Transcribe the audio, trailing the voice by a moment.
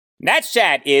Nats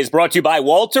Chat is brought to you by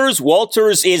Walters.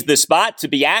 Walters is the spot to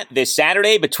be at this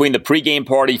Saturday between the pregame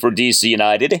party for DC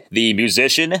United, the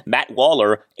musician Matt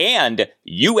Waller, and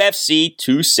UFC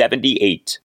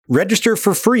 278. Register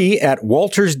for free at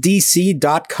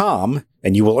waltersdc.com,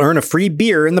 and you will earn a free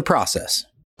beer in the process.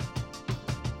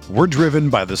 We're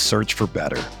driven by the search for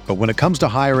better. But when it comes to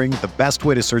hiring, the best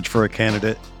way to search for a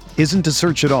candidate isn't to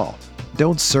search at all.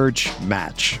 Don't search,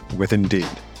 match with Indeed.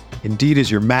 Indeed is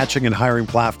your matching and hiring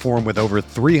platform with over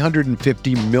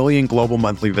 350 million global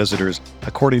monthly visitors,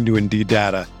 according to Indeed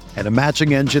data, and a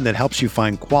matching engine that helps you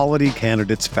find quality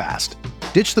candidates fast.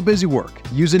 Ditch the busy work.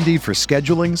 Use Indeed for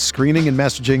scheduling, screening, and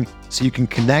messaging so you can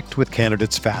connect with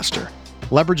candidates faster.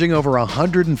 Leveraging over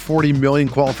 140 million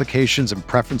qualifications and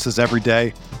preferences every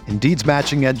day, Indeed's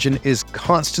matching engine is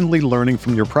constantly learning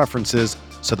from your preferences,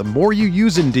 so the more you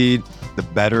use Indeed, the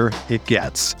better it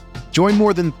gets. Join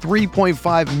more than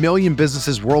 3.5 million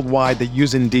businesses worldwide that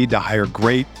use Indeed to hire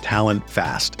great talent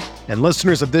fast. And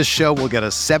listeners of this show will get a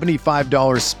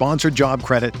 $75 sponsored job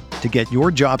credit to get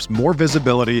your jobs more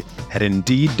visibility at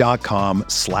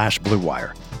Indeed.com/Blue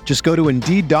Wire. Just go to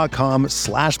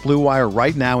Indeed.com/Blue Wire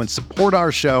right now and support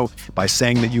our show by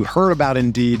saying that you heard about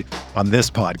Indeed on this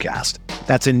podcast.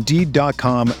 That's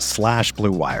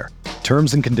Indeed.com/Blue Wire.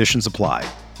 Terms and conditions apply.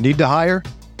 Need to hire?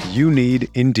 You need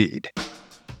Indeed.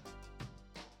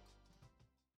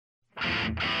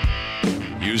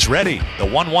 Hughes ready. The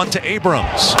 1-1 to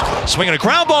Abrams. Swinging a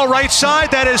ground ball right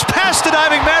side. That is past the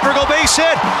diving Madrigal, base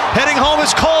hit. Heading home is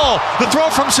Cole. The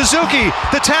throw from Suzuki.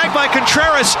 The tag by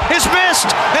Contreras is missed.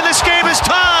 And this game is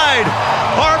tied.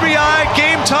 RBI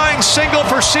game-tying single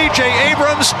for C.J.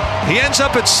 Abrams. He ends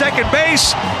up at second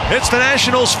base. It's the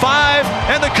Nationals 5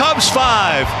 and the Cubs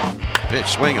 5. Pitch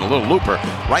swinging, a little looper.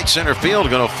 Right center field,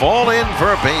 going to fall in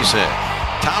for a base hit.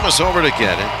 Thomas over to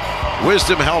get it.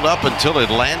 Wisdom held up until it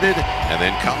landed and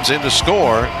then comes in to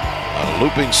score. A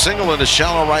looping single into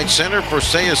shallow right center for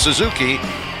Seiya Suzuki.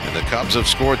 And the Cubs have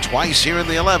scored twice here in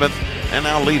the 11th and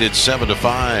now lead it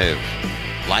 7-5.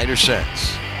 Leiter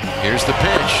sets. Here's the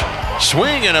pitch.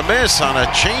 Swing and a miss on a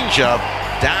changeup.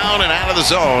 Down and out of the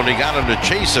zone. He got him to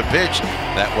chase a pitch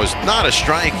that was not a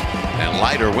strike. And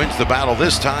Leiter wins the battle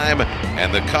this time.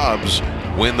 And the Cubs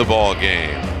win the ball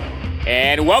game.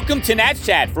 And welcome to Nats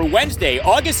Chat for Wednesday,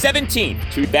 August 17th,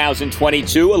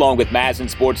 2022, along with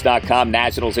MAZNsports.com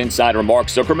Nationals insider Mark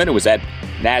Zuckerman, who was at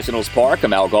Nationals Park.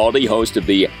 I'm Al Galdi, host of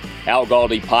the Al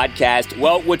Galdi podcast.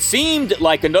 Well, what seemed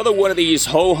like another one of these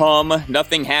ho-hum,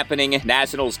 nothing happening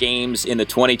Nationals games in the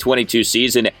 2022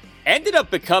 season ended up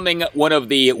becoming one of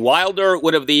the wilder,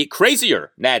 one of the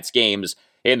crazier Nats games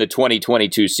in the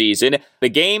 2022 season. The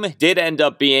game did end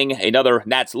up being another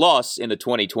Nats loss in the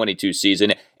 2022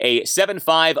 season, a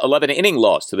 7-5, 11-inning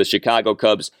loss to the Chicago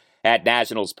Cubs at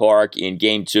Nationals Park in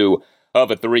Game 2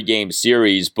 of a 3-game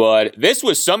series. But this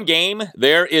was some game.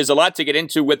 There is a lot to get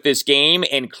into with this game,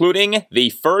 including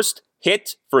the first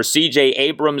hit for C.J.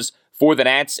 Abrams for the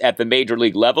Nats at the major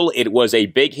league level. It was a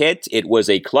big hit. It was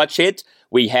a clutch hit.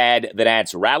 We had the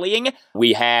Nats rallying.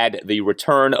 We had the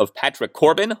return of Patrick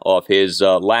Corbin off his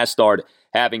last start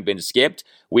having been skipped.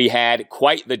 We had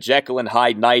quite the Jekyll and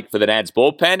Hyde night for the Nats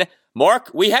bullpen.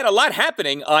 Mark, we had a lot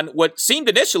happening on what seemed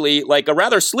initially like a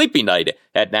rather sleepy night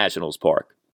at Nationals Park.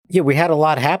 Yeah, we had a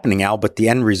lot happening, Al, but the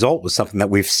end result was something that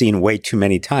we've seen way too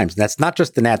many times. And that's not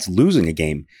just the Nats losing a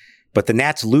game, but the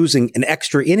Nats losing an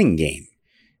extra inning game.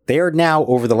 They are now,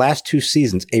 over the last 2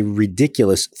 seasons, a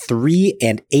ridiculous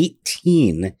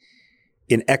 3-18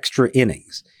 in extra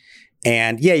innings.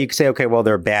 And yeah, you could say, okay, well,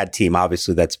 they're a bad team.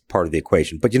 Obviously, that's part of the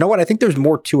equation. But you know what? I think there's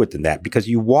more to it than that, because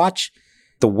you watch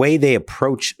the way they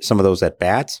approach some of those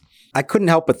at-bats. I couldn't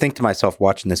help but think to myself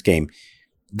watching this game,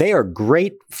 they are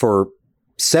great for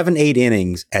 7-8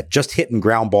 innings at just hitting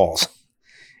ground balls.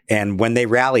 And when they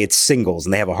rally, it's singles,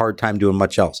 and they have a hard time doing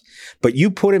much else. But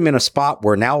you put him in a spot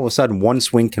where now all of a sudden one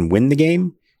swing can win the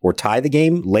game or tie the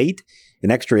game late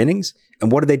in extra innings.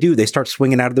 And what do? They start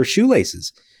swinging out of their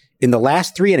shoelaces. In the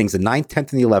last 3 innings, the 9th,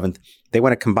 10th, and the 11th, they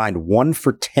went a combined 1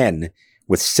 for 10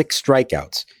 with 6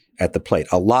 strikeouts at the plate.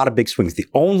 A lot of big swings. The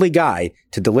only guy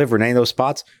to deliver in any of those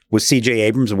spots was C.J.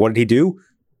 Abrams. And what did he do?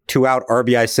 2-out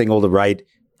RBI single to right,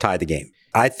 tie the game.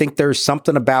 I think there's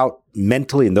something about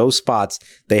mentally in those spots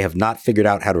they have not figured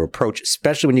out how to approach,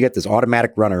 especially when you get this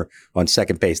automatic runner on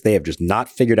second base. They have just not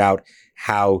figured out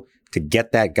how to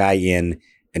get that guy in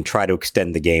and try to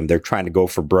extend the game. They're trying to go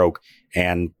for broke,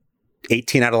 and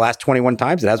 18 out of the last 21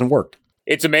 times, it hasn't worked.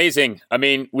 It's amazing. I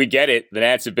mean, we get it. The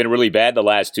Nats have been really bad the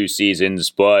last 2 seasons,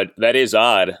 but that is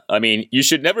odd. I mean, you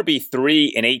should never be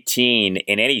 3-18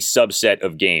 in any subset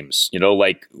of games. You know,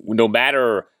 like no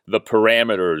matter the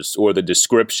parameters or the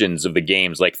descriptions of the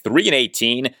games. Like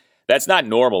 3-18, that's not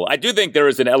normal. I do think there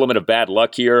is an element of bad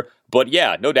luck here, but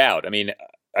yeah, no doubt. I mean,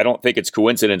 I don't think it's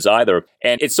coincidence either.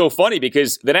 And it's so funny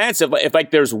because the Nats, if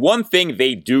like there's one thing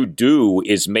they do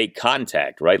is make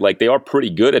contact, right? Like they are pretty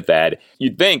good at that.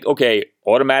 You'd think, okay,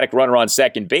 automatic runner on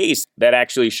second base, that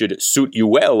actually should suit you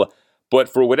well. But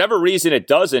for whatever reason, it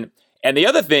doesn't. And the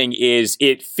other thing is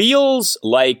it feels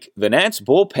like the Nats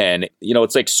bullpen,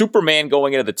 it's like Superman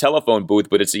going into the telephone booth,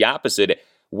 but it's the opposite.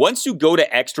 Once you go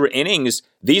to extra innings,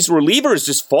 these relievers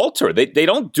just falter. They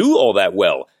don't do all that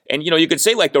well. And, you could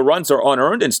say like the runs are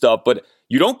unearned and stuff, but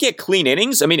you don't get clean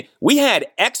innings. I mean, we had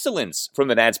excellence from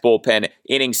the Nats bullpen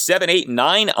innings 7, 8, and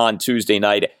 9 on Tuesday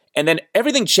night. And then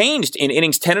everything changed in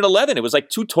innings 10 and 11. It was like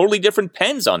two totally different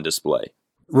pens on display.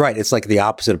 Right. It's like the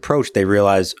opposite approach. They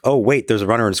realize, oh, wait, there's a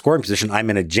runner in scoring position. I'm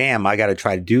in a jam. I got to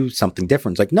try to do something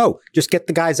different. It's like, no, just get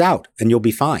the guys out and you'll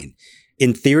be fine.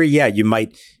 In theory, yeah, you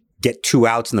might get 2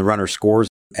 outs and the runner scores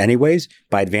anyways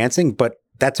by advancing, but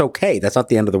that's okay. That's not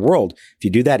the end of the world. If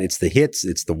you do that, it's the hits,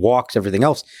 it's the walks, everything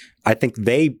else. I think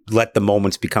they let the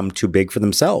moments become too big for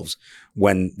themselves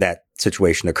when that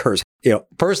situation occurs.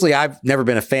 Personally, I've never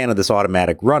been a fan of this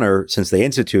automatic runner since they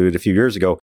instituted it a few years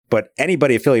ago. But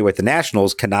anybody affiliated with the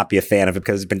Nationals cannot be a fan of it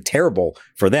because it's been terrible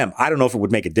for them. I don't know if it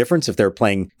would make a difference if they're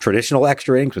playing traditional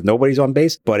extra innings with nobody's on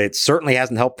base, but it certainly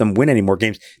hasn't helped them win any more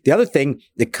games. The other thing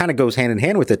that kind of goes hand in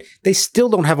hand with it, they still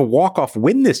don't have a walk-off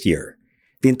win this year.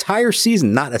 The entire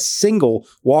season, not a single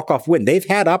walk-off win. They've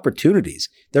had opportunities.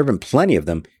 There have been plenty of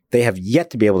them. They have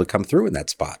yet to be able to come through in that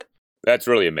spot. That's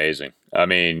really amazing. I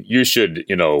mean, you should,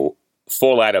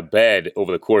 fall out of bed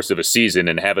over the course of a season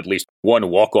and have at least one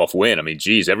walk-off win. I mean,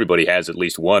 geez, everybody has at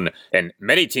least one. And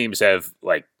many teams have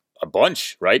like a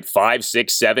bunch, right? 5,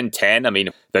 6, 7, 10. I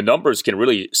mean, the numbers can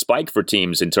really spike for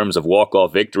teams in terms of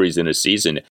walk-off victories in a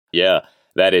season. Yeah,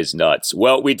 that is nuts.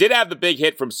 Well, we did have the big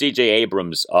hit from C.J.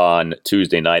 Abrams on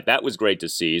Tuesday night. That was great to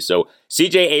see. So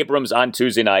C.J. Abrams on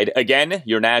Tuesday night, again,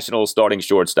 your national starting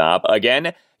shortstop.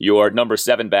 Again, your number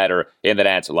 7 batter in the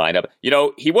Nats lineup.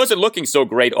 He wasn't looking so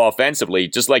great offensively,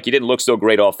 just like he didn't look so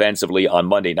great offensively on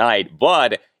Monday night.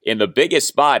 But in the biggest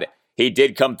spot, he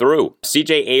did come through.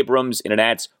 C.J. Abrams in a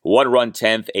Nats 1-run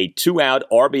 10th, a 2-out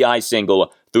RBI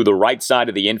single through the right side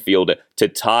of the infield to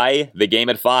tie the game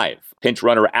at 5. Pinch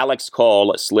runner Alex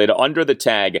Call slid under the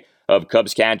tag of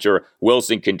Cubs catcher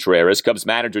Wilson Contreras. Cubs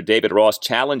manager David Ross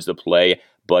challenged the play,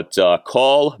 but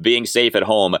Call, being safe at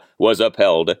home, was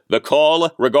upheld. The call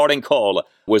regarding Call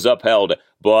was upheld.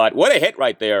 But what a hit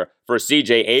right there for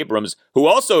C.J. Abrams, who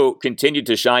also continued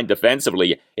to shine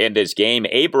defensively in this game.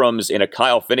 Abrams in a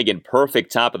Kyle Finnegan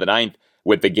perfect top of the 9th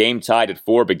with the game tied at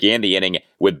 4 began the inning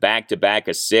with back-to-back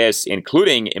assists,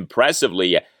 including,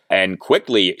 impressively and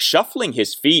quickly, shuffling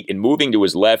his feet and moving to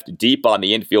his left deep on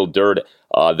the infield dirt,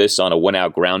 this on a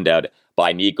 1-out ground out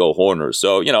by Nico Hoerner.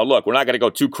 So, look, we're not going to go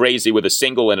too crazy with a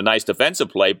single and a nice defensive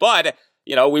play, but,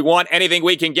 we want anything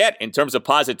we can get in terms of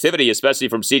positivity, especially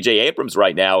from C.J. Abrams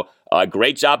right now.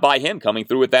 Great job by him coming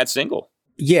through with that single.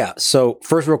 Yeah, so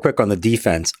first real quick on the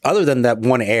defense, other than that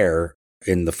one error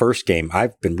in the first game,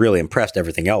 I've been really impressed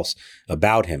everything else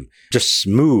about him. Just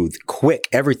smooth, quick,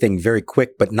 everything very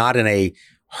quick, but not in a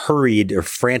hurried or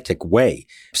frantic way.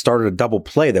 Started a double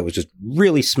play that was just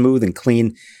really smooth and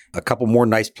clean. A couple more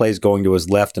nice plays going to his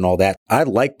left and all that. I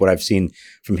like what I've seen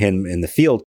from him in the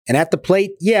field. And at the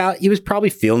plate, yeah, he was probably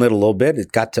feeling it a little bit.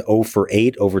 It got to 0 for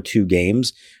 8 over 2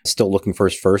 games. Still looking for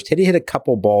his first hit. He hit a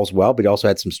couple balls well, but he also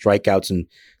had some strikeouts and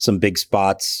some big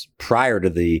spots prior to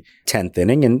the 10th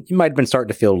inning. And he might have been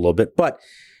starting to feel it a little bit. But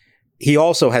he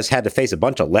also has had to face a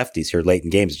bunch of lefties here late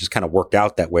in games. It just kind of worked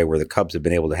out that way where the Cubs have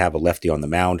been able to have a lefty on the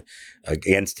mound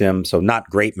against him. So not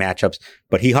great matchups,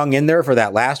 but he hung in there for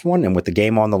that last one. And with the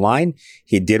game on the line,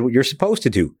 he did what you're supposed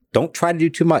to do. Don't try to do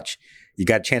too much. You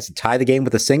got a chance to tie the game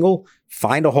with a single,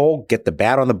 find a hole, get the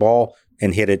bat on the ball,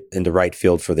 and hit it into right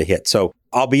field for the hit. So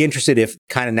I'll be interested if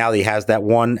kind of now that he has that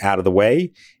one out of the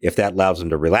way, if that allows him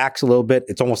to relax a little bit.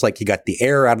 It's almost like he got the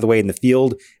air out of the way in the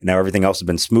field, and now everything else has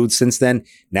been smooth since then.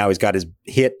 Now he's got his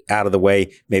hit out of the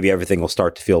way. Maybe everything will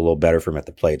start to feel a little better for him at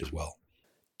the plate as well.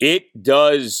 It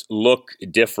does look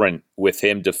different with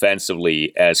him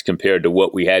defensively as compared to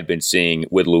what we had been seeing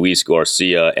with Luis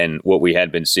Garcia and what we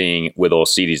had been seeing with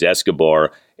Alcides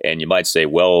Escobar. And you might say,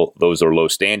 well, those are low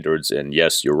standards. And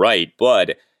yes, you're right.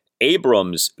 But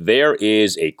Abrams, there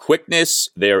is a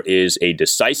quickness. There is a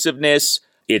decisiveness.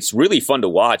 It's really fun to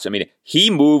watch. I mean,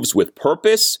 he moves with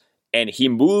purpose and he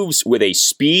moves with a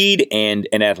speed and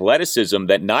an athleticism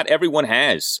that not everyone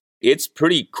has. It's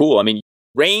pretty cool. I mean,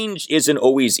 range isn't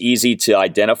always easy to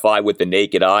identify with the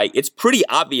naked eye. It's pretty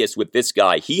obvious with this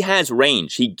guy. He has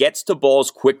range. He gets to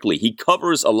balls quickly. He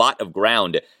covers a lot of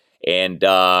ground. And,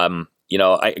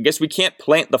 I guess we can't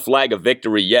plant the flag of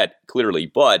victory yet, clearly,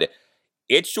 but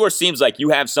it sure seems like you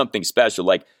have something special.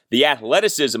 Like the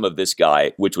athleticism of this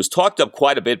guy, which was talked up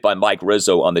quite a bit by Mike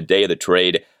Rizzo on the day of the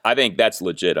trade, I think that's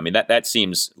legit. I mean, that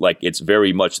seems like it's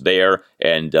very much there,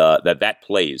 and that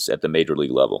plays at the major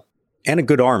league level. And a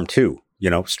good arm, too.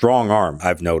 Strong arm,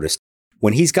 I've noticed.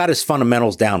 When he's got his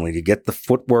fundamentals down, when he gets the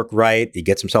footwork right, he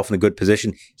gets himself in a good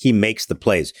position, he makes the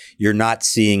plays. You're not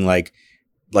seeing like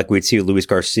we'd see with Luis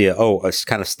Garcia, a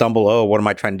kind of stumble, what am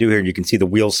I trying to do here? And you can see the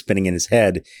wheels spinning in his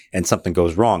head and something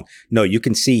goes wrong. No, you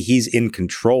can see he's in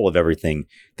control of everything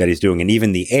that he's doing. And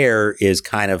even the air is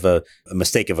kind of a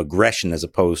mistake of aggression as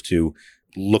opposed to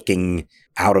looking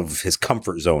out of his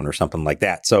comfort zone or something like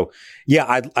that. So,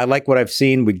 yeah, I like what I've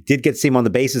seen. We did get to see him on the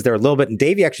bases there a little bit. And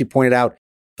Davey actually pointed out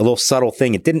a little subtle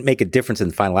thing. It didn't make a difference in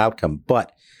the final outcome.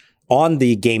 But on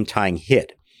the game-tying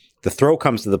hit, the throw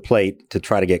comes to the plate to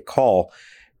try to get call.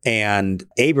 And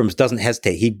Abrams doesn't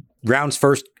hesitate. He rounds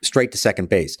first straight to second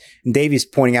base. And Davey's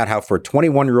pointing out how for a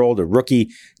 21-year-old, a rookie,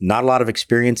 not a lot of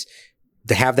experience,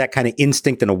 to have that kind of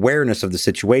instinct and awareness of the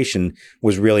situation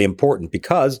was really important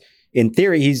because in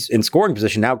theory, he's in scoring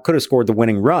position now, could have scored the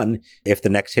winning run if the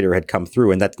next hitter had come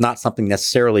through. And that's not something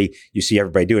necessarily you see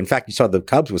everybody do. In fact, you saw the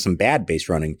Cubs with some bad base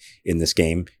running in this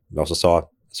game. You also saw a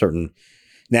certain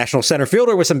national center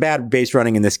fielder with some bad base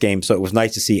running in this game. So it was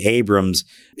nice to see Abrams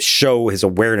show his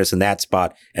awareness in that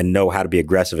spot and know how to be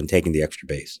aggressive in taking the extra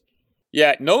base.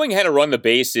 Yeah, knowing how to run the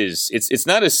bases, it's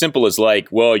not as simple as like,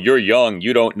 well, you're young,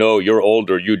 you don't know, you're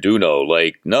older, you do know.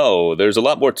 Like, no, there's a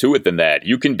lot more to it than that.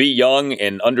 You can be young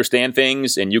and understand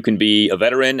things, and you can be a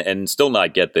veteran and still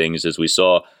not get things, as we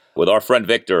saw with our friend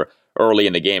Victor early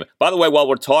in the game. By the way, while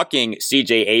we're talking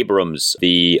C.J. Abrams,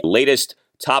 the latest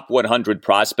top 100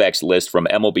 prospects list from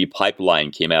MLB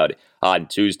Pipeline came out on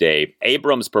Tuesday.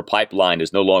 Abrams per Pipeline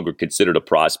is no longer considered a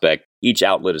prospect. Each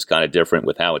outlet is kind of different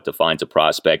with how it defines a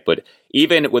prospect, but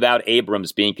even without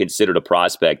Abrams being considered a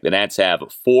prospect, the Nats have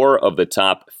 4 of the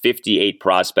top 58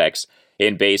 prospects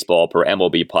in baseball per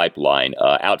MLB Pipeline.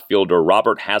 Outfielder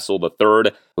Robert Hassel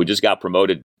III, who just got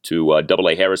promoted to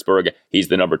AA Harrisburg. He's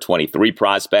the number 23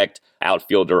 prospect.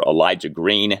 Outfielder Elijah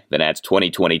Green, the Nats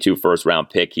 2022 first-round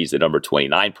pick. He's the number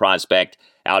 29 prospect.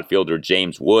 Outfielder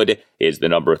James Wood is the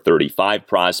number 35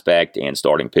 prospect. And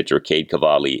starting pitcher Cade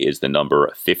Cavalli is the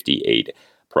number 58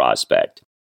 prospect.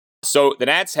 So the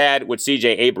Nats had what C.J.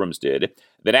 Abrams did.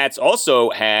 The Nats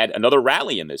also had another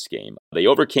rally in this game. They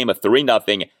overcame a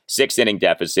 3-0 6-inning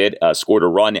deficit, scored a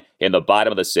run in the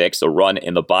bottom of the 6th, a run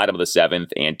in the bottom of the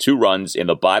 7th, and 2 runs in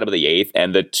the bottom of the 8th.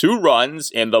 And the 2 runs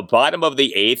in the bottom of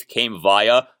the 8th came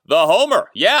via the homer.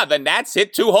 Yeah, the Nats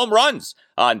hit 2 home runs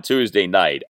on Tuesday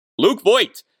night. Luke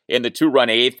Voit in the 2-run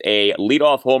 8th, a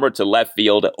leadoff homer to left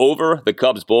field over the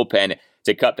Cubs bullpen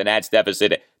to cut the Nats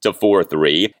deficit to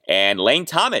 4-3. And Lane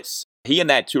Thomas, he in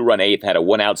that 2-run 8th had a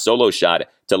 1-out solo shot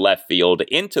to left field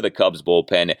into the Cubs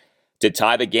bullpen to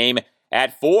tie the game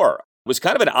at 4. It was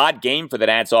kind of an odd game for the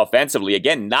Nats offensively.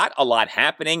 Again, not a lot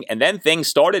happening, and then things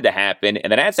started to happen,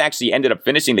 and the Nats actually ended up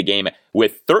finishing the game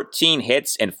with 13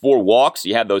 hits and 4 walks.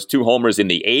 You had those 2 homers in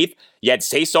the 8th. You had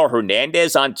Cesar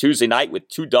Hernandez on Tuesday night with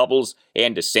 2 doubles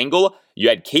and a single. You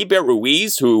had Keibert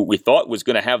Ruiz, who we thought was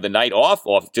going to have the night off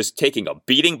just taking a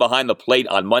beating behind the plate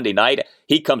on Monday night.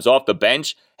 He comes off the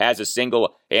bench, has a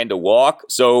single and a walk.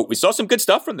 So we saw some good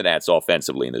stuff from the Nats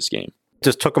offensively in this game.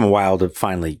 Just took them a while to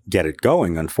finally get it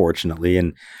going, unfortunately.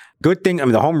 And good thing,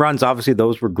 the home runs, obviously,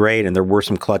 those were great, and there were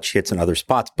some clutch hits in other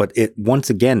spots. But once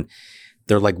again,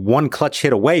 they're like one clutch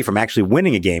hit away from actually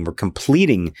winning a game or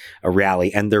completing a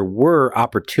rally. And there were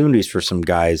opportunities for some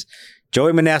guys.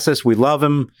 Joey Meneses, we love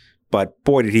him, but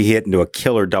boy, did he hit into a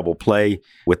killer double play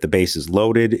with the bases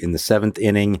loaded in the 7th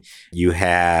inning. You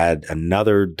had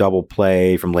another double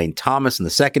play from Lane Thomas in the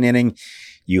 2nd inning.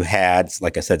 You had,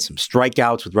 like I said, some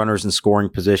strikeouts with runners in scoring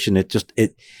position.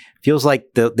 It feels like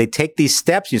they take these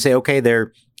steps. You say, okay,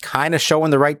 they're kind of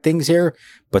showing the right things here,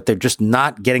 but they're just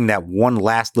not getting that one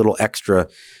last little extra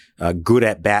good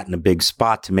at bat in a big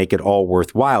spot to make it all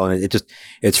worthwhile. And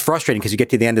it's frustrating because you get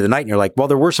to the end of the night and you're like, well,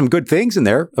 there were some good things in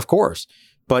there, of course,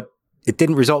 but it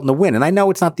didn't result in the win. And I know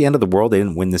it's not the end of the world. They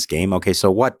didn't win this game. Okay, so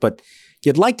what? But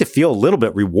you'd like to feel a little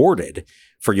bit rewarded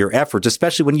for your efforts,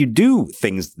 especially when you do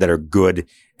things that are good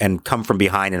and come from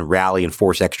behind and rally and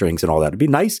force extra innings and all that. It'd be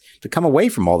nice to come away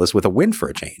from all this with a win for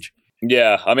a change.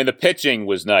 Yeah, the pitching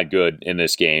was not good in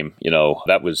this game.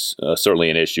 That was certainly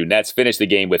an issue. Nats finished the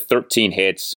game with 13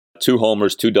 hits, 2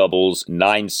 homers, 2 doubles,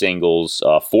 9 singles,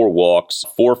 4 walks,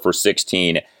 4 for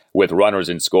 16 with runners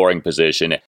in scoring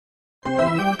position.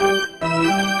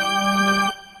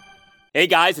 Hey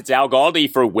guys, it's Al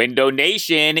Galdi for Window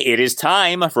Nation. It is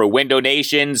time for Window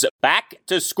Nation's Back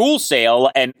to School sale.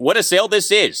 And what a sale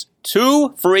this is.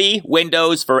 2 free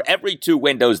windows for every 2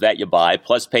 windows that you buy,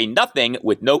 plus pay nothing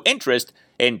with no interest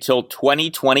until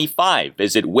 2025.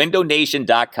 Visit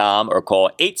windownation.com or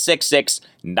call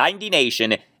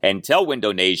 866-90NATION and tell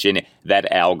Window Nation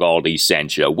that Al Galdi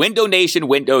sent you. Window Nation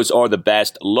windows are the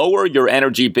best. Lower your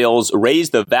energy bills.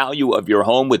 Raise the value of your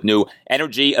home with new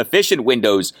energy-efficient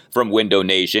windows from Window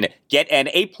Nation. Get an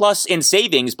A+ in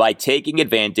savings by taking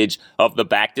advantage of the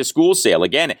back-to-school sale.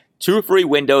 Again, 2 free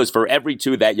windows for every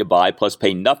 2 that you buy, plus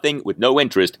pay nothing with no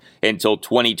interest until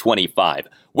 2025.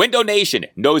 Window Nation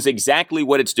knows exactly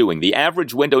what it's doing. The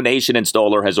average Window Nation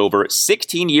installer has over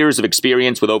 16 years of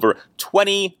experience with over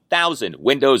 20,000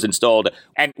 windows installed.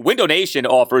 And Window Nation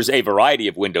offers a variety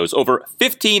of windows. Over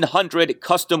 1,500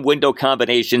 custom window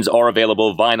combinations are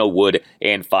available: vinyl, wood,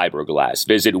 and fiberglass.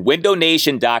 Visit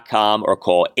windownation.com or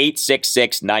call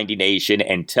 866-90NATION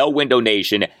and tell Window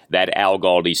Nation that Al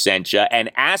Galdi sent you. And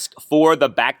ask for the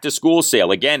back-to-school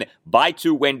sale. Again, buy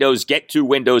 2 windows, get 2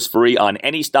 windows free on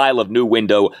any style of new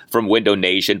window from Window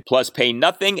Nation, plus pay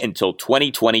nothing until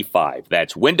 2025.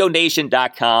 That's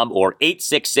windownation.com or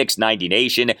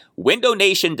 866-90NATION,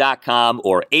 windownation.com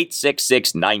or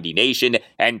 866-90NATION,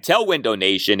 and tell Window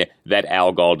Nation that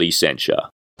Al Galdi sent you.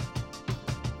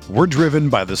 We're driven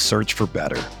by the search for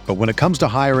better. But when it comes to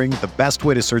hiring, the best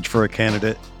way to search for a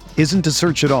candidate isn't to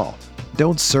search at all.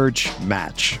 Don't search,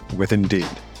 match with Indeed.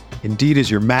 Indeed is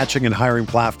your matching and hiring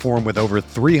platform with over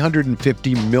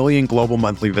 350 million global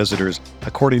monthly visitors,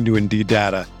 according to Indeed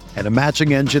data, and a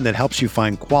matching engine that helps you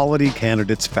find quality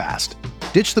candidates fast.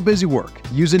 Ditch the busy work.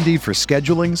 Use Indeed for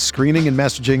scheduling, screening, and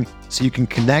messaging so you can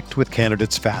connect with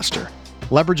candidates faster.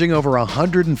 Leveraging over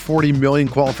 140 million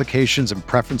qualifications and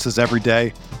preferences every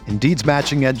day, Indeed's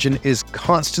matching engine is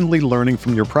constantly learning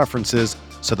from your preferences,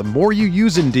 so the more you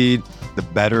use Indeed, the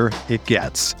better it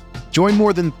gets. Join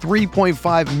more than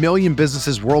 3.5 million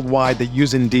businesses worldwide that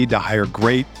use Indeed to hire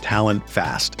great talent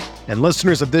fast. And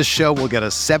listeners of this show will get a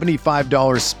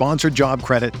 $75 sponsored job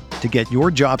credit to get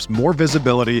your jobs more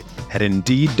visibility at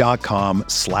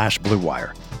Indeed.com/Blue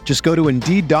Wire. Just go to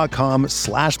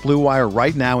Indeed.com/Blue Wire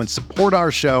right now and support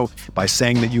our show by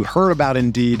saying that you heard about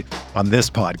Indeed on this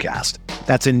podcast.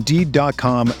 That's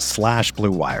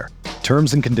Indeed.com/Blue Wire.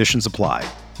 Terms and conditions apply.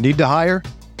 Need to hire?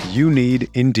 You need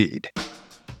Indeed.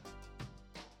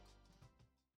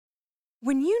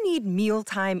 When you need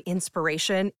mealtime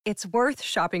inspiration, it's worth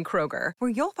shopping Kroger, where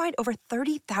you'll find over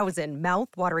 30,000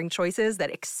 mouth-watering choices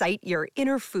that excite your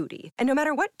inner foodie. And no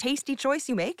matter what tasty choice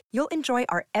you make, you'll enjoy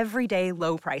our everyday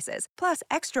low prices, plus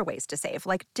extra ways to save,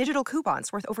 like digital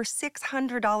coupons worth over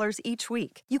 $600 each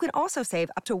week. You can also save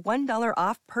up to $1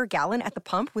 off per gallon at the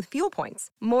pump with fuel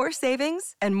points. More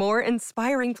savings and more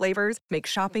inspiring flavors make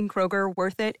shopping Kroger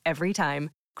worth it every time.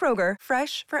 Kroger,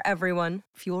 fresh for everyone.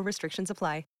 Fuel restrictions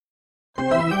apply.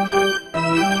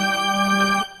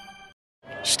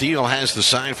 Steele has the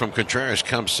sign from Contreras.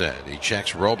 Kumset. He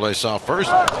checks Robles off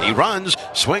first. He runs,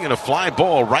 swinging a fly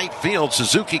ball right field.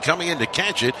 Suzuki coming in to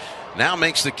catch it. Now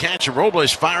makes the catch.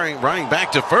 Robles running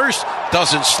back to first.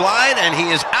 Doesn't slide, and he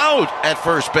is out at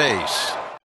first base.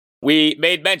 We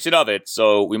made mention of it,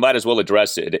 so we might as well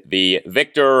address it. The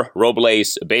Victor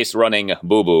Robles base running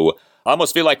boo-boo. I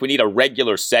almost feel like we need a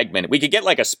regular segment. We could get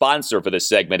like a sponsor for this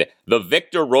segment, the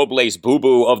Victor Robles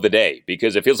boo-boo of the day,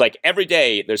 because it feels like every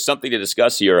day there's something to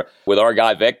discuss here with our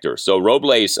guy Victor. So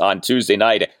Robles on Tuesday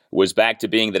night was back to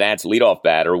being the Nats leadoff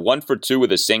batter, 1 for 2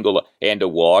 with a single and a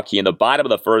walk. He in the bottom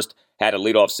of the first had a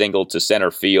leadoff single to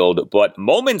center field, but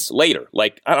moments later,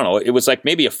 it was like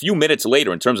maybe a few minutes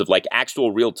later in terms of like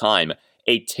actual real time,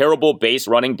 a terrible base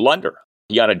running blunder.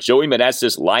 He on a Joey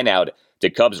Meneses lineout to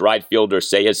Cubs right fielder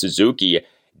Seiya Suzuki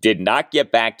did not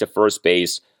get back to first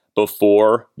base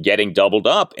before getting doubled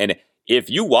up. And if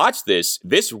you watch this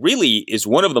really is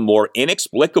one of the more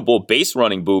inexplicable base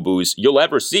running boo-boos you'll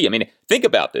ever see. I mean, think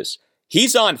about this.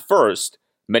 He's on first.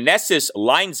 Meneses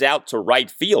lines out to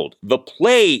right field. The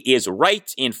play is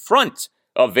right in front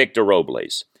of Victor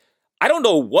Robles. I don't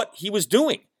know what he was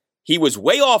doing. He was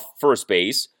way off first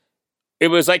base. It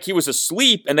was like he was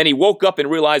asleep, and then he woke up and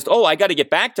realized, I got to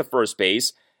get back to first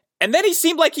base. And then he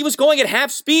seemed like he was going at half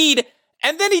speed,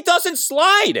 and then he doesn't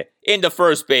slide into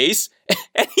first base,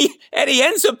 and he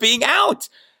ends up being out.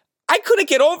 I couldn't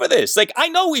get over this. Like, I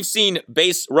know we've seen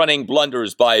base running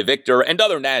blunders by Victor and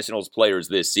other Nationals players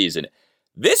this season.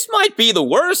 This might be the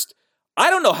worst.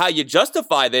 I don't know how you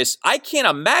justify this. I can't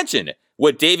imagine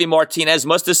what Davey Martinez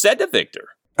must have said to Victor.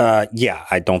 Yeah,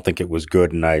 I don't think it was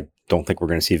good, and I don't think we're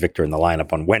going to see Victor in the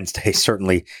lineup on Wednesday.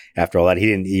 Certainly after all that, he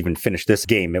didn't even finish this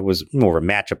game. It was more of a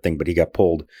matchup thing, but he got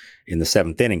pulled in the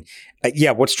 7th inning.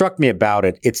 What struck me about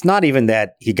it, it's not even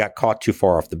that he got caught too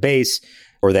far off the base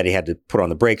or that he had to put on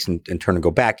the brakes and turn and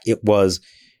go back. It was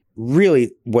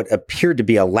really what appeared to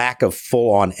be a lack of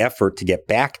full-on effort to get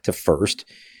back to first,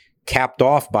 capped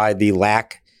off by the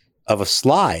lack of a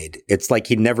slide. It's like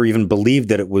he never even believed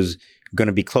that it was going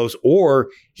to be close, or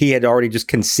he had already just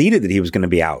conceded that he was going to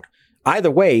be out.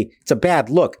 Either way, it's a bad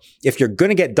look. If you're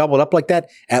going to get doubled up like that,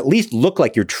 at least look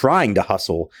like you're trying to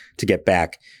hustle to get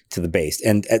back to the base.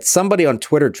 And somebody on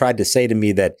Twitter tried to say to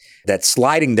me that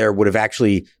sliding there would have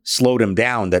actually slowed him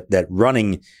down, that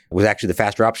running was actually the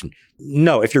faster option.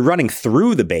 No, if you're running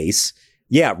through the base,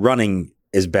 yeah, running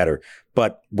is better.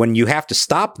 But when you have to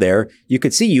stop there, you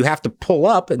could see you have to pull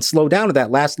up and slow down to that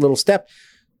last little step.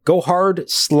 Go hard,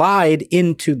 slide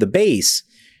into the base.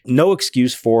 No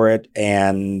excuse for it.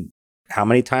 And how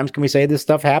many times can we say this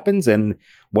stuff happens? And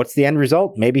what's the end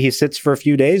result? Maybe he sits for a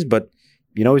few days, but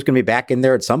he's going to be back in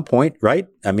there at some point, right?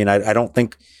 I mean, I don't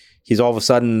think he's all of a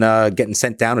sudden getting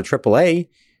sent down to AAA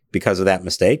because of that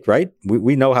mistake, right?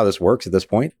 We know how this works at this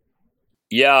point.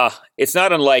 Yeah, it's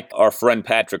not unlike our friend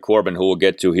Patrick Corbin, who we'll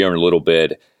get to here in a little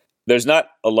bit. There's not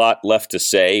a lot left to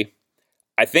say.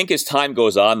 I think as time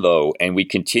goes on, though, and we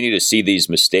continue to see these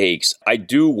mistakes, I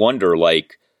do wonder,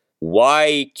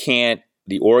 why can't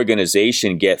the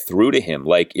organization get through to him?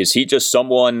 Is he just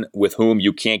someone with whom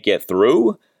you can't get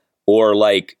through? Or,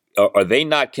 are they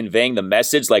not conveying the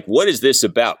message? What is this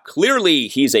about? Clearly,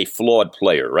 he's a flawed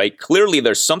player, right? Clearly,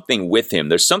 there's something with him.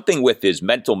 There's something with his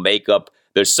mental makeup.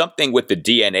 There's something with the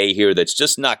DNA here that's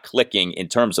just not clicking in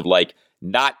terms of,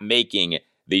 not making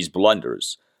these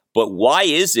blunders. But why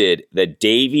is it that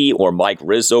Davey or Mike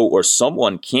Rizzo or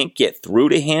someone can't get through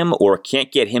to him or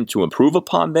can't get him to improve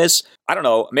upon this? I don't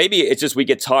know. Maybe it's just we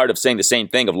get tired of saying the same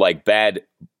thing of bad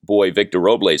boy Victor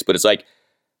Robles. But it's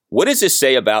what does this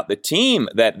say about the team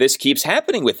that this keeps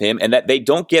happening with him and that they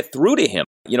don't get through to him?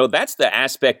 That's the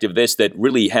aspect of this that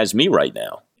really has me right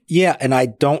now. Yeah, and I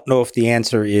don't know if the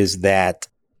answer is that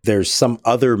there's some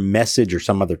other message or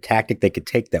some other tactic they could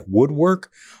take that would work,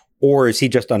 or is he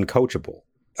just uncoachable?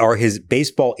 Are his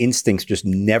baseball instincts just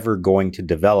never going to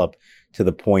develop to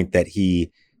the point that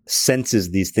he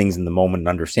senses these things in the moment and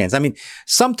understands? I mean,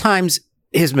 sometimes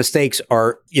his mistakes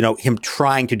are, him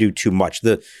trying to do too much.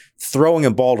 The throwing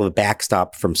a ball to the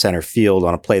backstop from center field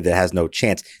on a play that has no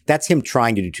chance, that's him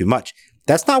trying to do too much.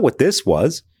 That's not what this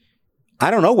was. I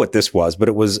don't know what this was, but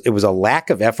it was a lack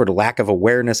of effort, a lack of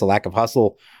awareness, a lack of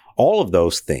hustle, all of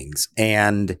those things.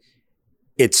 And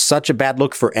it's such a bad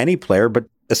look for any player, but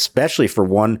especially for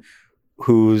one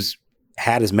who's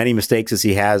had as many mistakes as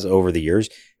he has over the years,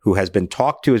 who has been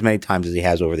talked to as many times as he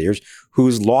has over the years,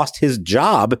 who's lost his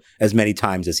job as many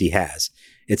times as he has.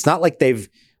 It's not like they've,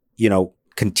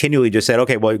 continually just said,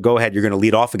 okay, well, go ahead, you're going to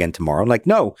lead off again tomorrow. I'm like,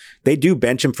 no, they do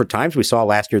bench him for times. We saw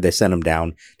last year they sent him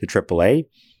down to AAA.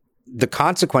 The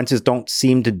consequences don't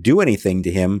seem to do anything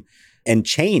to him and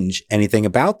change anything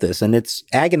about this. And it's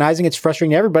agonizing. It's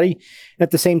frustrating to everybody. And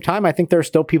at the same time, I think there are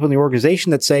still people in the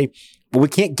organization that say, well, we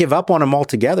can't give up on him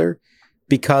altogether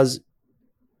because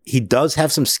he does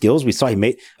have some skills. We saw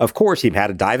he had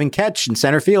a diving catch in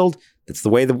center field. That's the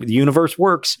way the universe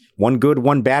works. One good,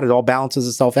 one bad. It all balances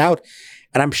itself out.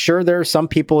 And I'm sure there are some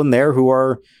people in there who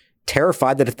are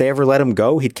terrified that if they ever let him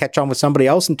go, he'd catch on with somebody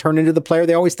else and turn into the player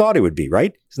they always thought he would be,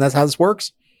 right? Isn't that how this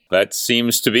works? That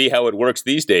seems to be how it works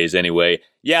these days anyway.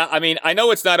 Yeah, I mean, I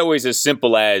know it's not always as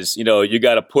simple as, you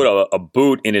got to put a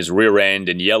boot in his rear end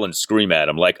and yell and scream at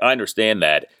him. I understand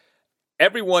that.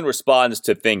 Everyone responds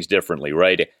to things differently,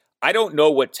 right? I don't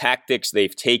know what tactics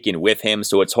they've taken with him,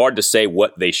 so it's hard to say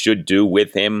what they should do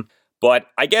with him. But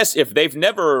I guess if they've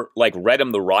never read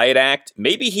him the riot act,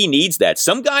 maybe he needs that.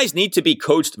 Some guys need to be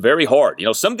coached very hard.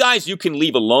 Some guys you can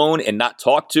leave alone and not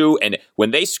talk to. And when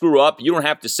they screw up, you don't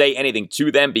have to say anything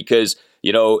to them because,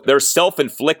 their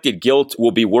self-inflicted guilt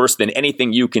will be worse than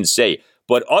anything you can say.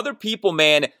 But other people,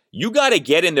 man, you got to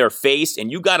get in their face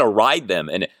and you got to ride them.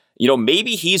 And,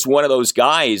 maybe he's one of those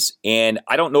guys. And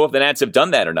I don't know if the Nats have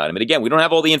done that or not. I mean, again, we don't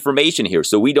have all the information here,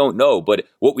 so we don't know. But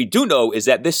what we do know is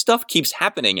that this stuff keeps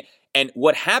happening. And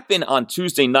what happened on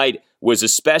Tuesday night was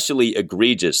especially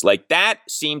egregious. That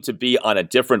seemed to be on a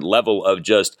different level of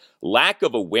just lack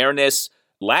of awareness,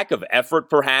 lack of effort,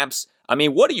 perhaps. I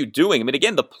mean, what are you doing? I mean,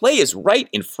 again, the play is right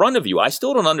in front of you. I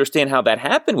still don't understand how that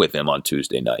happened with him on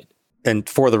Tuesday night. And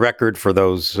for the record, for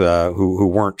those who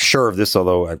weren't sure of this,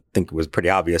 although I think it was pretty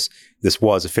obvious, this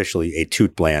was officially a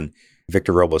Toot Bland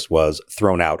Victor Robles was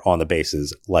thrown out on the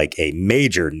bases like a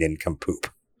major nincompoop.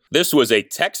 This was a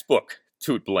textbook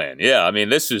toot plan. Yeah, I mean,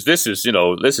 this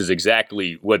is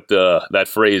exactly what that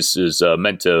phrase is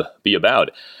meant to be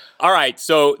about. All right,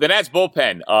 so the Nats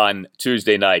bullpen on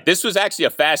Tuesday night. This was actually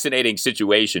a fascinating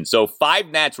situation. So 5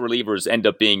 Nats relievers end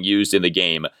up being used in the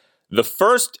game. The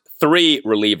first 3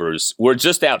 relievers were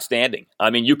just outstanding.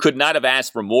 I mean, you could not have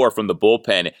asked for more from the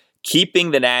bullpen, keeping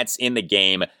the Nats in the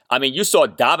game. I mean, you saw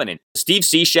dominant. Steve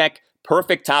Cishek,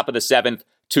 perfect top of the 7th,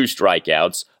 2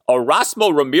 strikeouts.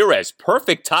 Erasmo Ramirez,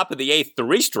 perfect top of the 8th,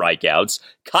 3 strikeouts.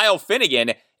 Kyle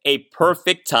Finnegan, a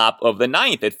perfect top of the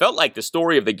 9th. It felt like the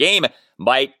story of the game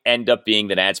might end up being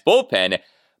the Nats bullpen,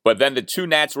 but then the 2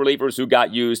 Nats relievers who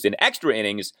got used in extra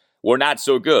innings were not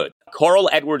so good. Carl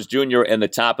Edwards Jr. in the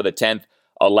top of the 10th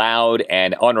allowed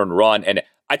an unearned run, and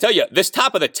I tell you, this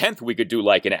top of the 10th we could do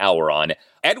like an hour on.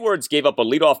 Edwards gave up a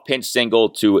leadoff pinch single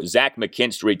to Zach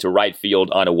McKinstry to right field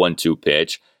on a 1-2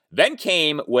 pitch. Then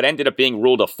came what ended up being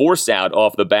ruled a force out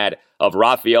off the bat of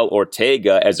Rafael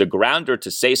Ortega as a grounder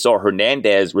to Cesar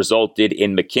Hernandez resulted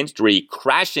in McKinstry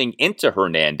crashing into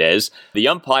Hernandez. The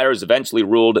umpires eventually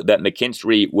ruled that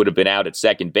McKinstry would have been out at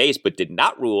second base, but did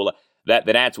not rule that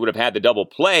the Nats would have had the double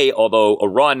play, although a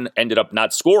run ended up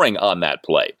not scoring on that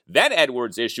play. Then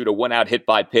Edwards issued a 1-out hit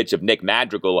by pitch of Nick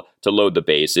Madrigal to load the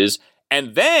bases.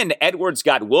 And then Edwards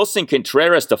got Wilson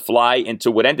Contreras to fly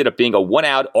into what ended up being a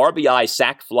 1-out RBI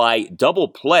sac fly double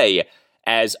play,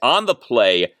 as on the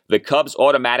play, the Cubs'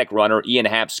 automatic runner Ian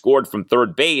Happ scored from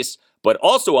third base, but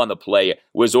also on the play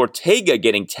was Ortega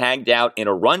getting tagged out in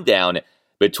a rundown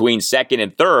between second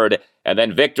and third, and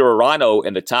then Victor Arano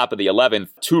in the top of the 11th,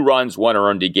 2 runs, 1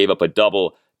 earned. He gave up a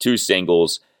double, 2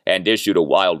 singles, and issued a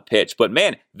wild pitch. But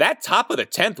man, that top of the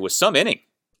 10th was some inning.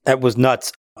 That was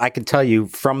nuts. I can tell you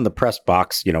from the press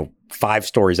box, 5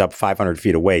 stories up, 500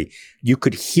 feet away, you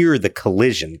could hear the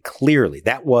collision clearly.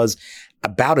 That was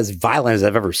about as violent as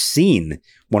I've ever seen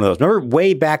one of those. Remember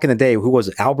way back in the day, who was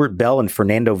it? Albert Bell and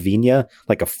Fernando Vina,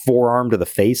 like a forearm to the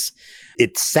face?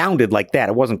 It sounded like that.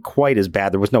 It wasn't quite as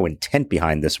bad. There was no intent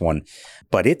behind this one,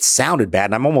 but it sounded bad.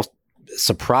 And I'm almost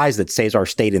surprised that Cesar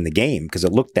stayed in the game because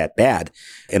it looked that bad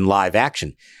in live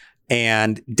action.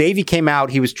 And Davey came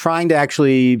out. He was trying to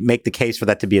actually make the case for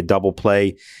that to be a double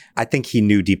play. I think he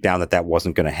knew deep down that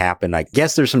wasn't going to happen. I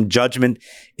guess there's some judgment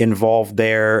involved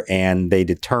there, and they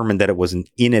determined that it was an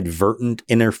inadvertent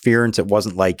interference. It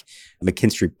wasn't like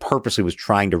McKinstry purposely was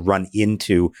trying to run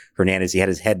into Hernandez. He had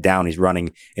his head down. He's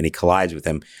running, and he collides with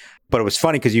him. But it was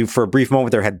funny because you, for a brief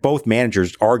moment there, had both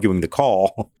managers arguing the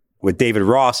call, with David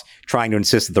Ross trying to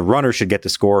insist that the runner should get the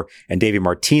score and Davey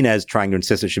Martinez trying to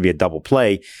insist it should be a double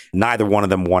play. Neither one of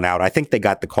them won out. I think they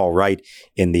got the call right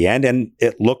in the end, and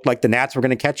it looked like the Nats were going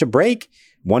to catch a break.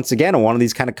 Once again, on one of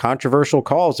these kind of controversial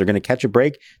calls, they're going to catch a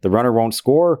break. The runner won't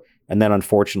score, and then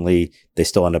unfortunately, they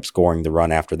still end up scoring the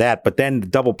run after that. But then the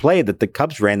double play that the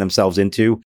Cubs ran themselves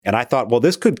into, and I thought, well,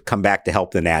 this could come back to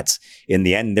help the Nats. In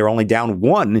the end, they're only down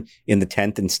 1 in the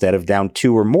 10th instead of down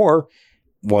 2 or more.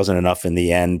 Wasn't enough in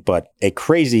the end, but a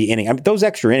crazy inning. I mean, those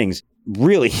extra innings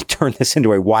really turned this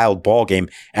into a wild ball game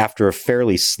after a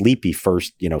fairly sleepy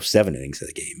first, 7 innings of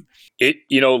the game. It,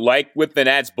 like with the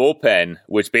Nats bullpen,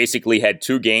 which basically had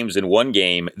 2 games in 1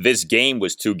 game, this game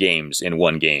was 2 games in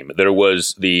 1 game. There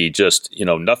was the just,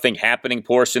 nothing happening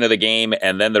portion of the game,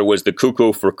 and then there was the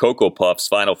cuckoo for Cocoa Puffs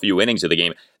final few innings of the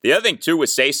game. The other thing, too,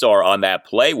 with Cesar on that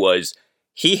play was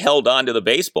he held on to the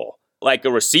baseball. Like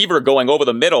a receiver going over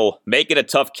the middle, making a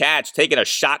tough catch, taking a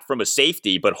shot from a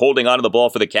safety, but holding onto the ball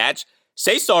for the catch.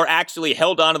 Cesar actually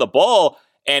held onto the ball,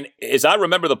 and as I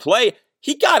remember the play,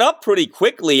 he got up pretty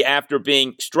quickly after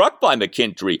being struck by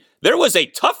McKinstry. There was a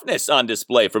toughness on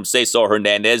display from Cesar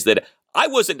Hernandez that I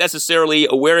wasn't necessarily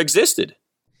aware existed.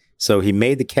 So he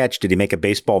made the catch. Did he make a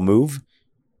baseball move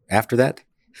after that?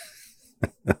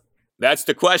 That's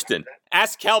the question.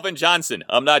 Ask Calvin Johnson.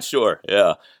 I'm not sure.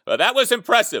 Yeah, but that was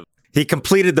impressive. He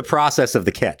completed the process of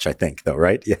the catch, I think, though,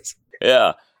 right? Yes.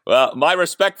 Yeah. Well, my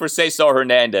respect for Cesar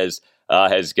Hernandez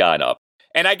has gone up.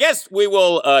 And I guess we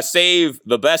will save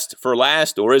the best for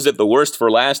last, or is it the worst for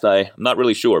last? I'm not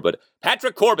really sure. But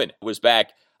Patrick Corbin was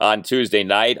back on Tuesday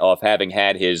night off having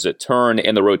had his turn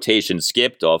in the rotation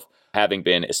skipped, off having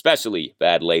been especially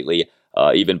bad lately,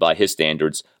 even by his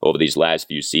standards over these last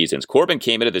few seasons. Corbin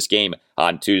came into this game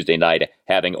on Tuesday night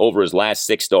having, over his last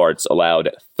 6 starts, allowed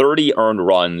 30 earned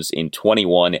runs in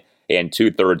 21 and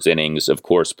 2/3 innings. Of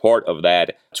course, part of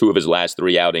that, 2 of his last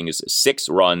 3 outings, 6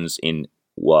 runs in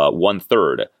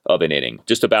 1/3 of an inning.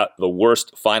 Just about the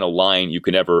worst final line you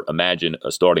can ever imagine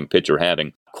a starting pitcher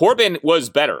having. Corbin was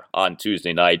better on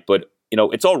Tuesday night, but,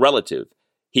 it's all relative.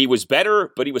 he was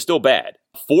better, but he was still bad.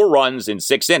 4 runs in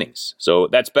 6 innings. So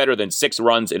that's better than 6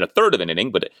 runs in a third of an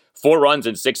inning, but 4 runs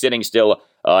in 6 innings still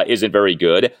isn't very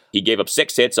good. He gave up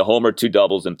 6 hits, a homer, 2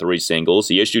 doubles, and 3 singles.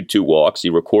 He issued 2 walks. He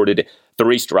recorded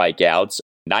 3 strikeouts,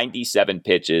 97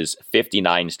 pitches,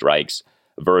 59 strikes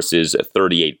versus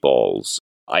 38 balls.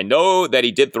 I know that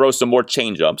he did throw some more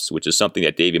changeups, which is something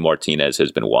that Davey Martinez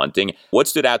has been wanting. What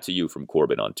stood out to you from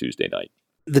Corbin on Tuesday night?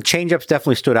 The changeups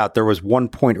definitely stood out. There was one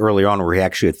point early on where he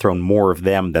actually had thrown more of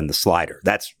them than the slider.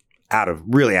 That's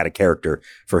really out of character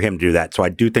for him to do that. So I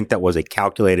do think that was a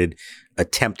calculated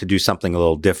attempt to do something a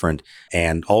little different.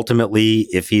 And ultimately,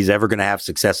 if he's ever going to have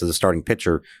success as a starting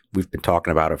pitcher, we've been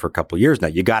talking about it for a couple of years now,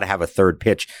 you got to have a third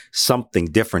pitch, something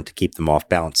different to keep them off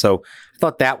balance. So I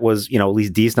thought that was, at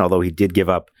least decent, although he did give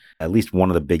up at least one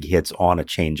of the big hits on a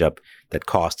changeup that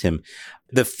cost him.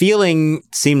 The feeling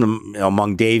seemed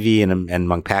among Davey and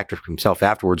among Patrick himself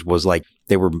afterwards was like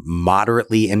they were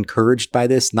moderately encouraged by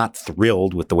this, not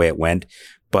thrilled with the way it went,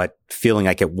 but feeling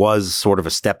like it was sort of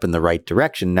a step in the right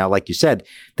direction. Now, like you said,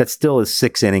 that still is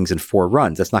 6 innings and 4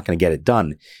 runs. That's not going to get it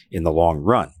done in the long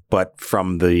run. But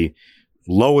from the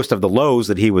lowest of the lows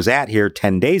that he was at here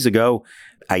 10 days ago,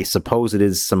 I suppose it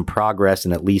is some progress,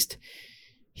 and at least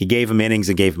he gave him innings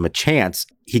and gave him a chance.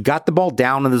 He got the ball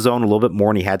down in the zone a little bit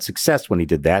more, and he had success when he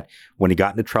did that. When he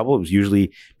got into trouble, it was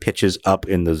usually pitches up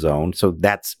in the zone. So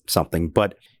that's something.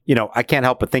 But, I can't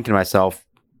help but thinking to myself,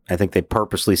 I think they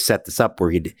purposely set this up where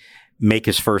he'd make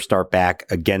his first start back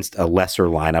against a lesser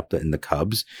lineup in the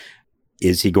Cubs.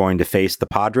 Is he going to face the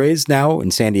Padres now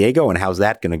in San Diego? And how's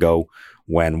that going to go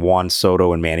when Juan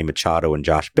Soto and Manny Machado and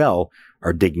Josh Bell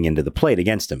are digging into the plate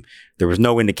against him? There was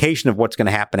no indication of what's going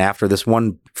to happen after this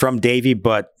one from Davey,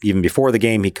 but even before the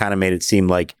game, he kind of made it seem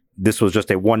like this was just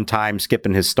a one-time skip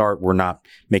in his start. We're not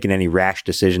making any rash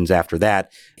decisions after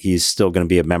that. He's still going to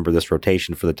be a member of this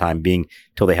rotation for the time being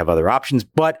until they have other options.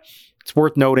 But it's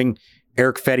worth noting,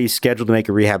 Erick Fedde's scheduled to make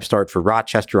a rehab start for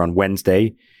Rochester on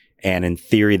Wednesday. And in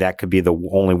theory, that could be the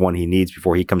only one he needs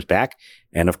before he comes back.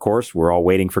 And of course, we're all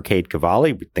waiting for Cade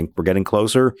Cavalli. We think we're getting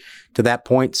closer to that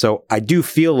point. So I do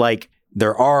feel like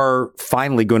there are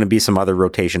finally going to be some other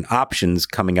rotation options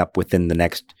coming up within the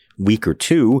next week or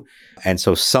two. And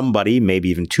so somebody, maybe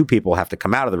even 2 people, have to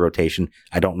come out of the rotation.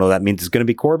 I don't know that means it's going to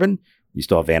be Corbin. You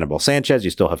still have Anibal Sanchez.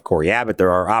 You still have Corey Abbott.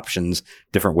 There are options,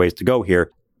 different ways to go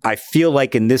here. I feel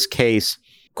like in this case,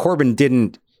 Corbin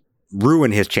didn't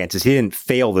ruin his chances. He didn't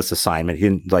fail this assignment. He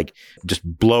didn't just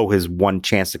blow his one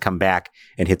chance to come back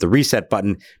and hit the reset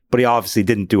button, but he obviously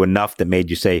didn't do enough that made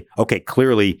you say, okay,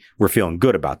 clearly we're feeling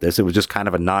good about this. It was just kind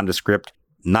of a nondescript,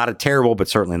 not a terrible, but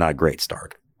certainly not a great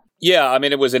start. Yeah, I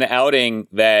mean, it was an outing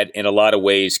that in a lot of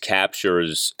ways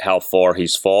captures how far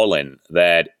he's fallen,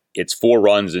 that it's 4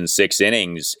 runs in 6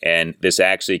 innings, and this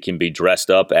actually can be dressed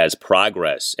up as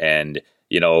progress. And,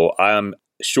 I'm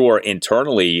sure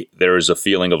internally there's a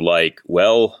feeling of like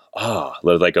a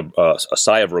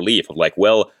sigh of relief of like,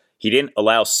 well, he didn't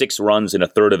allow 6 runs in a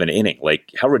third of an inning. Like,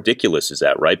 how ridiculous is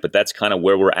that, right? But that's kind of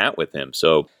where we're at with him.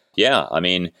 So, yeah, I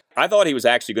mean, I thought he was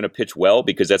actually going to pitch well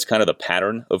because that's kind of the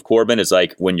pattern of Corbin is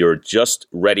like when you're just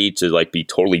ready to be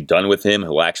totally done with him,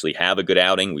 he'll actually have a good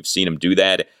outing. We've seen him do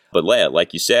that. But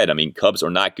like you said, I mean, Cubs are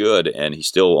not good, and he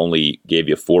still only gave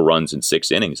you 4 runs in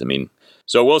 6 innings. I mean,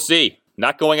 so we'll see.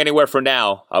 Not going anywhere for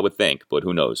now, I would think, but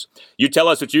who knows? You tell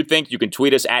us what you think. You can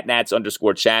tweet us at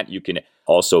Nats_chat. You can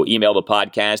also email the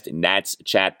podcast,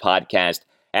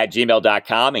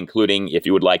 natschatpodcast@gmail.com, including if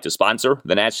you would like to sponsor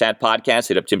the Nats Chat Podcast,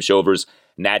 hit up Tim Shover's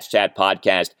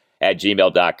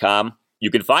natschatpodcast@gmail.com.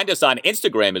 You can find us on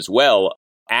Instagram as well,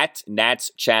 at Nats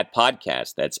Chat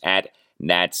Podcast. That's at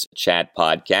Nats Chat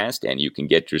Podcast, and you can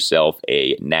get yourself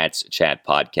a Nats Chat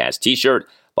Podcast t-shirt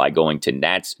by going to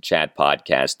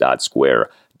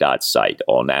natschatpodcast.square.site.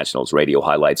 All Nationals radio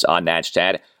highlights on Nats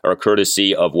Chat are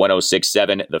courtesy of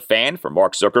 106.7 The Fan. For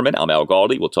Mark Zuckerman, I'm Al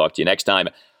Galdi. We'll talk to you next time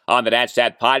on the Nats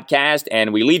Chat Podcast,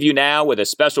 and we leave you now with a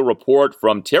special report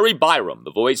from Terry Byram,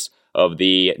 the voice of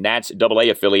the Nats AA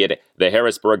affiliate, the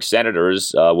Harrisburg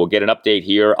Senators. We'll get an update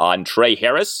here on Trey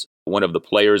Harris, one of the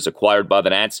players acquired by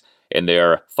the Nats in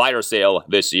their fire sale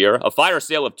this year. A fire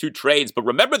sale of 2 trades, but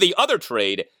remember the other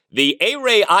trade, the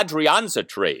A-Ray Adrianza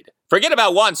trade. Forget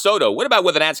about Juan Soto. What about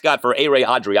what the Nats got for A-Ray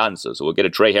Adrianza? So we'll get a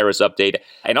Trey Harris update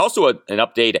and also an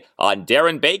update on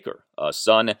Darren Baker,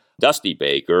 son Dusty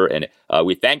Baker. And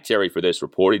we thank Terry for this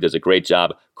report. He does a great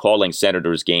job calling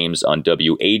Senators games on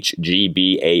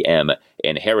WHGBAM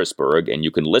in Harrisburg. And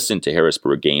you can listen to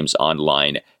Harrisburg games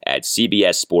online at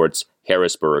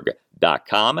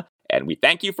CBSSportsHarrisburg.com. And we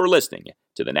thank you for listening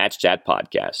to the Nats Chat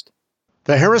Podcast.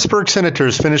 The Harrisburg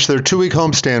Senators finished their 2-week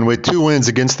homestand with 2 wins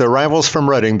against their rivals from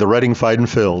Reading, the Reading Fightin'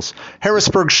 Phils.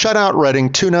 Harrisburg shut out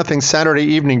Reading 2-0 Saturday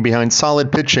evening behind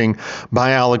solid pitching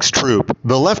by Alex Troop.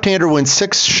 The left-hander went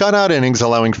 6 shutout innings,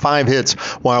 allowing 5 hits,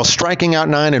 while striking out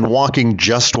 9 and walking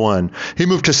just 1. He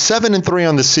moved to 7-3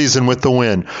 on the season with the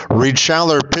win. Reed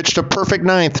Schaller pitched a perfect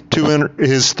ninth to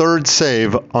his 3rd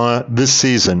save this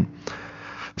season.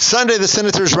 Sunday, the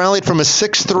Senators rallied from a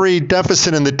 6-3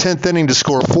 deficit in the 10th inning to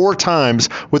score 4 times,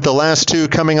 with the last 2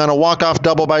 coming on a walk-off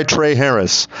double by Trey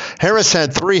Harris. Harris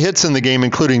had 3 hits in the game,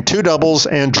 including 2 doubles,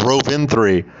 and drove in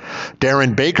 3.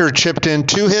 Darren Baker chipped in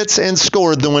 2 hits and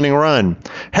scored the winning run.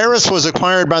 Harris was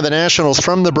acquired by the Nationals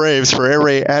from the Braves for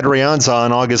Ehire Adrianza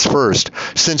on August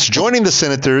 1st. Since joining the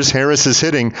Senators, Harris is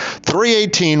hitting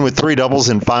 .318 with 3 doubles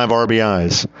and 5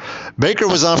 RBIs. Baker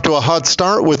was off to a hot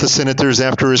start with the Senators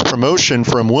after his promotion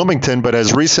from Wilmington, but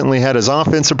has recently had his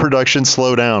offensive production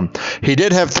slow down. He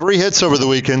did have 3 hits over the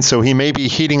weekend, so he may be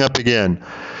heating up again.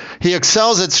 He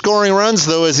excels at scoring runs,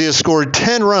 though, as he has scored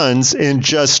 10 runs in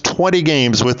just 20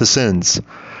 games with the Sens.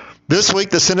 This week,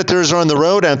 the Senators are on the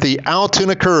road at the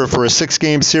Altoona Curve for a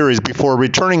 6-game series before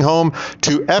returning home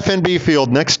to FNB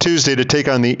Field next Tuesday to take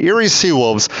on the Erie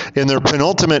Seawolves in their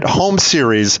penultimate home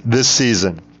series this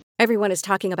season. Everyone is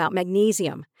talking about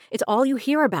magnesium. It's all you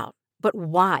hear about. But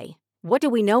why? What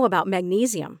do we know about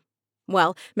magnesium?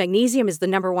 Well, magnesium is the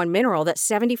 #1 mineral that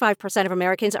 75% of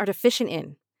Americans are deficient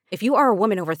in. If you are a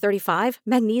woman over 35,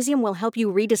 magnesium will help you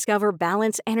rediscover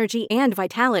balance, energy, and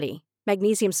vitality.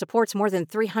 Magnesium supports more than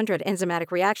 300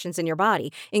 enzymatic reactions in your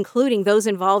body, including those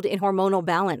involved in hormonal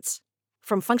balance.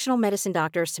 From functional medicine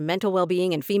doctors to mental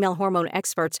well-being and female hormone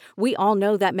experts, we all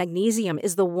know that magnesium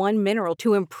is the one mineral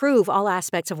to improve all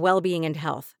aspects of well-being and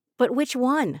health. But which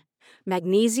one?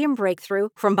 Magnesium Breakthrough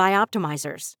from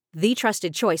Bioptimizers, the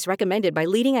trusted choice recommended by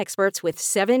leading experts with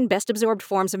 7 best-absorbed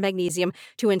forms of magnesium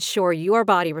to ensure your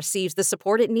body receives the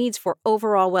support it needs for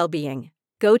overall well-being.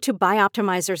 Go to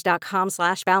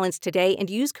bioptimizers.com/balance today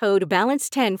and use code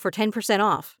BALANCE10 for 10%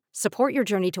 off. Support your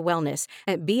journey to wellness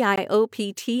at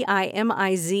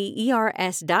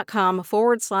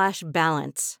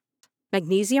bioptimizers.com/balance.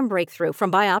 Magnesium Breakthrough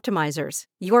from Bioptimizers,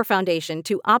 your foundation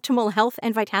to optimal health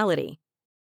and vitality.